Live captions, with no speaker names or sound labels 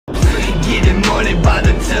money by the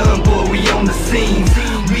ton, boy, we on the scene.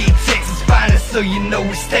 We Texas finest, so you know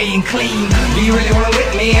we staying clean. Do you really wanna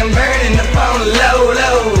with me? I'm burning up on the low,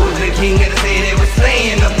 low. The king of the city was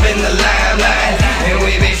slaying up in the limelight. And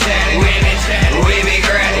we be shining, we be shining, we be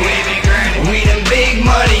grinding, we be grinding. We them big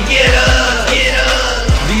money, get up, get up.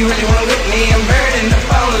 Do you really wanna with me? I'm burning up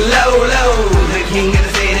on the low, low. The king of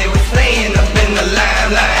the city was slaying up in the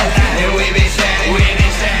limelight. And we be shining, we be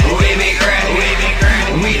shining, we be grinding, we be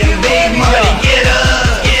grinding. We them big money, get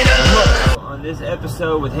up, get up. On this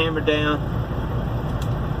episode with Hammer Down,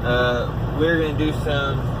 we're gonna do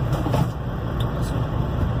some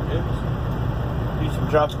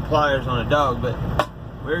drop some pliers on a dog, but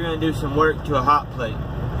we're gonna do some work to a hot plate.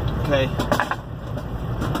 Okay,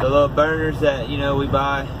 the little burners that we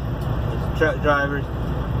buy as truck drivers.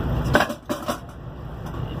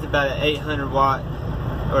 It's about an 800 watt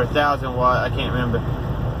or 1,000 watt. I can't remember.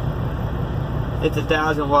 It's a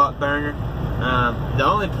 1,000 watt burner. The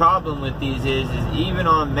only problem with these is even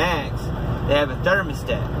on max, they have a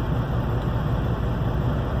thermostat.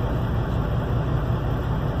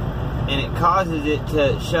 And it causes it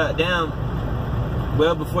to shut down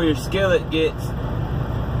well before your skillet gets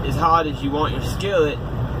as hot as you want your skillet.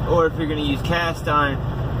 Or if you're going to use cast iron,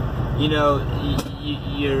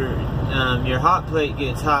 your hot plate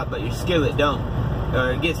gets hot but your skillet don't.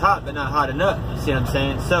 Or it gets hot but not hot enough, you see what I'm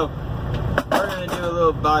saying? So we're going to do a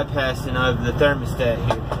little bypassing of the thermostat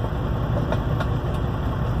here.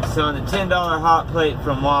 So on the $10 hot plate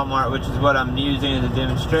from Walmart, which is what I'm using as a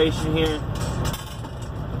demonstration here,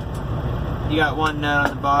 you got one nut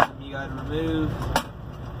on the bottom you got to remove.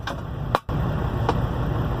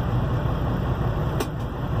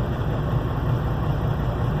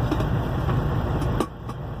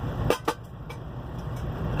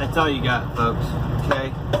 That's all you got, folks,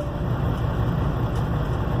 okay?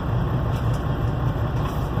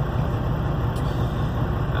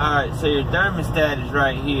 Alright, so your thermostat is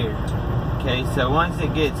right here. Okay, so once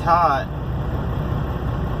it gets hot,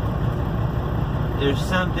 there's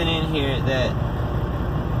something in here that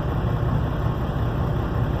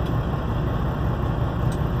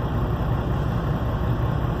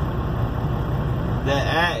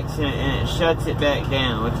acts and it shuts it back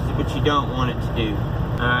down, which is what you don't want it to do.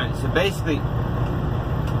 Alright, so basically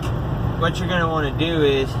what you're going to want to do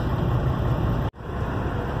is,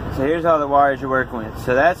 so here's all the wires you're working with.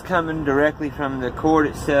 So that's coming directly from the cord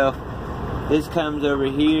itself. This comes over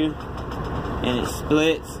here and it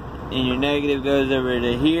splits, and your negative goes over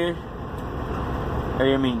to here, or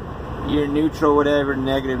your neutral, whatever,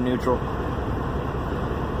 negative, neutral,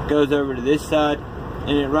 goes over to this side,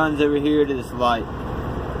 and it runs over here to this light.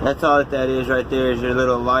 That's all that is right there, is your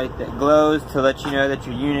little light that glows to let you know that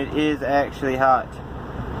your unit is actually hot.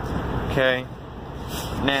 Okay,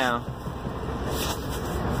 now,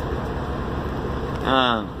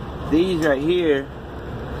 these right here,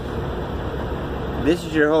 this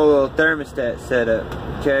is your whole little thermostat setup,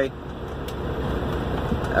 okay?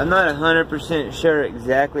 I'm not 100% sure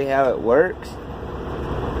exactly how it works,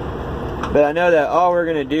 but I know that all we're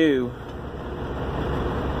gonna do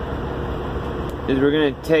is we're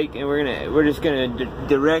gonna take and we're just gonna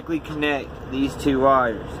directly connect these two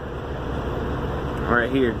wires right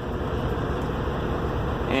here.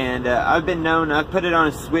 And I've put it on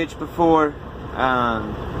a switch before,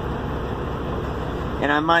 and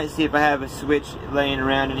I might see if I have a switch laying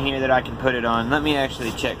around in here that I can put it on. Let me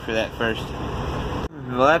actually check for that first.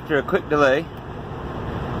 Well, after a quick delay,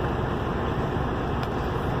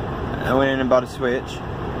 I went in and bought a switch.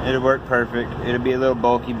 It'll work perfect. It'll be a little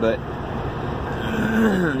bulky, but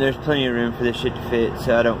there's plenty of room for this shit to fit,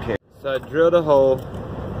 so I don't care. So I drilled a hole.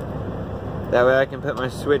 That way I can put my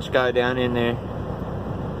switch guy down in there.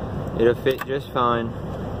 It'll fit just fine.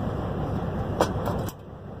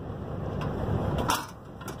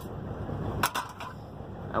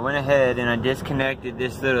 I went ahead and I disconnected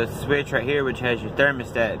this little switch right here, which has your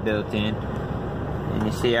thermostat built in. And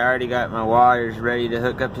you see I already got my wires ready to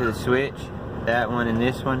hook up to the switch. That one and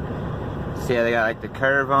this one. See how they got like the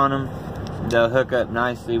curve on them? They'll hook up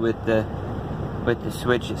nicely with the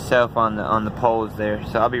switch itself on the poles there.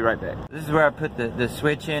 So I'll be right back. This is where I put the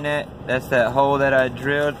switch in at. That's that hole that I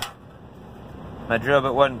drilled. My drill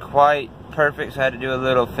bit wasn't quite perfect, so I had to do a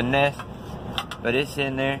little finesse, but it's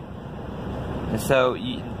in there. And so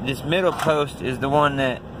this middle post is the one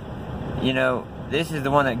that, this is the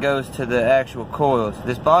one that goes to the actual coils.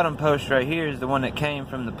 This bottom post right here is the one that came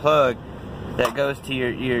from the plug that goes to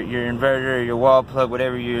your inverter or your wall plug,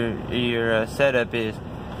 whatever your setup is.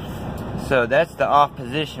 So that's the off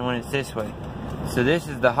position when it's this way. So this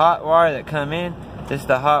is the hot wire that come in, this is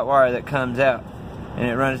the hot wire that comes out, and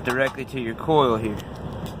it runs directly to your coil here.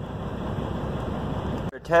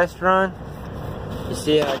 test run. You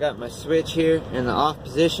see how I got my switch here in the off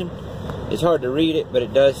position? It's hard to read it, but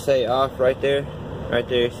it does say off right there. Right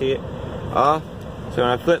there, you see it? Off. So when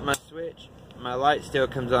I flip my switch, my light still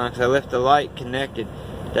comes on because I left the light connected.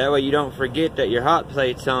 That way you don't forget that your hot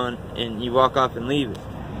plate's on and you walk off and leave it.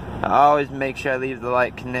 I always make sure I leave the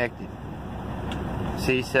light connected.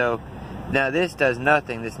 See, so now this does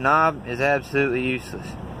nothing. This knob is absolutely useless.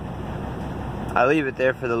 I leave it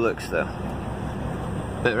there for the looks though.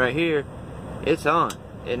 But right here, it's on.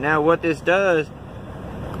 And now what this does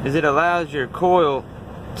is it allows your coil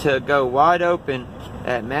to go wide open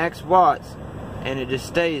at max watts, and it just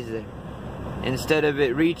stays there. Instead of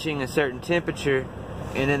it reaching a certain temperature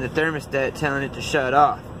and then the thermostat telling it to shut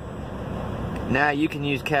off. Now you can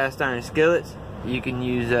use cast iron skillets, you can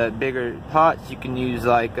use bigger pots, you can use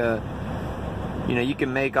like you know, you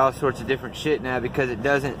can make all sorts of different shit now because it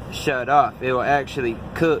doesn't shut off. It will actually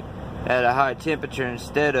cook at a high temperature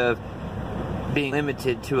instead of being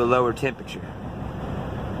limited to a lower temperature.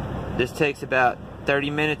 This takes about 30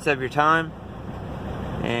 minutes of your time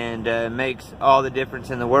and makes all the difference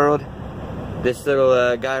in the world. This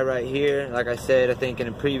little guy right here, like I said, I think in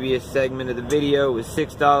a previous segment of the video, was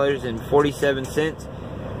 $6.47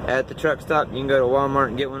 at the truck stop. You can go to Walmart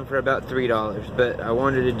and get one for about $3, but I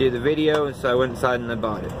wanted to do the video, and so I went inside and I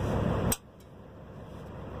bought it.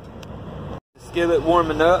 Skillet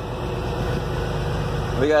warming up.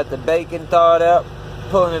 We got the bacon thawed out,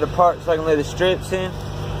 pulling it apart so I can lay the strips in.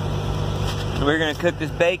 And we're gonna cook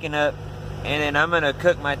this bacon up, and then I'm gonna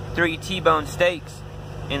cook my 3 T-bone steaks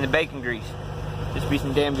in the bacon grease. This be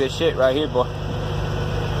some damn good shit right here, boy.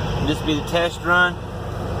 And this be the test run.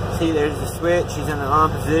 See, there's the switch. She's in the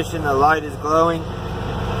on position. The light is glowing.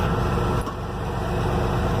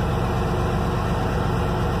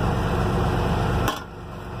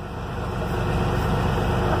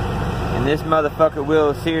 And this motherfucker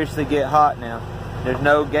will seriously get hot now. There's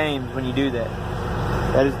no games when you do that.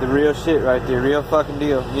 That is the real shit right there. Real fucking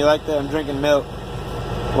deal. You like that? I'm drinking milk.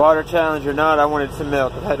 Water challenge or not, I wanted some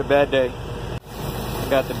milk. I've had a bad day.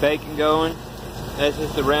 Got the bacon going. That's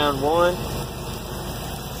just the round one.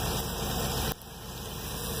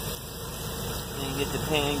 And get the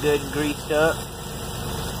pan good and greased up.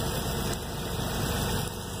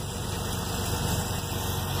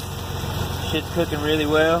 Shit's cooking really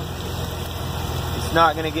well. It's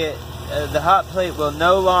not gonna get, the hot plate will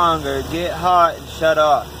no longer get hot and shut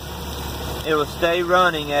off. It will stay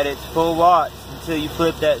running at its full watts until you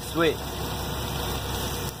flip that switch.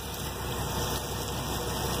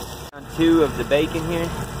 Round 2 of the bacon here.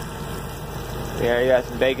 We already got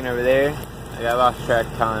some bacon over there. I lost track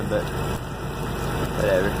of time, but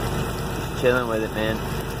whatever. Just chilling with it, man.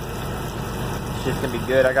 It's just gonna be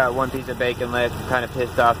good. I got 1 piece of bacon left. I'm kind of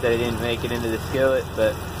pissed off that I didn't make it into the skillet,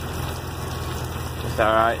 but it's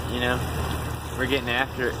alright, you know. We're getting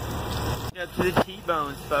after it. Up to the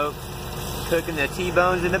T-bones, folks. Cooking the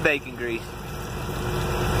T-bones in the bacon grease.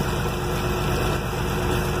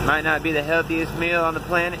 Might not be the healthiest meal on the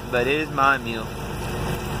planet, but it is my meal.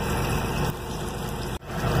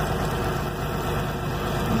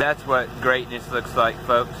 That's what greatness looks like,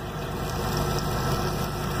 folks.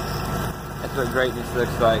 That's what greatness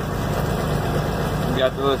looks like. We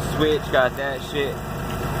got the little switch, got that shit.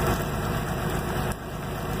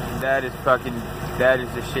 That is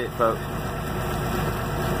the shit, folks.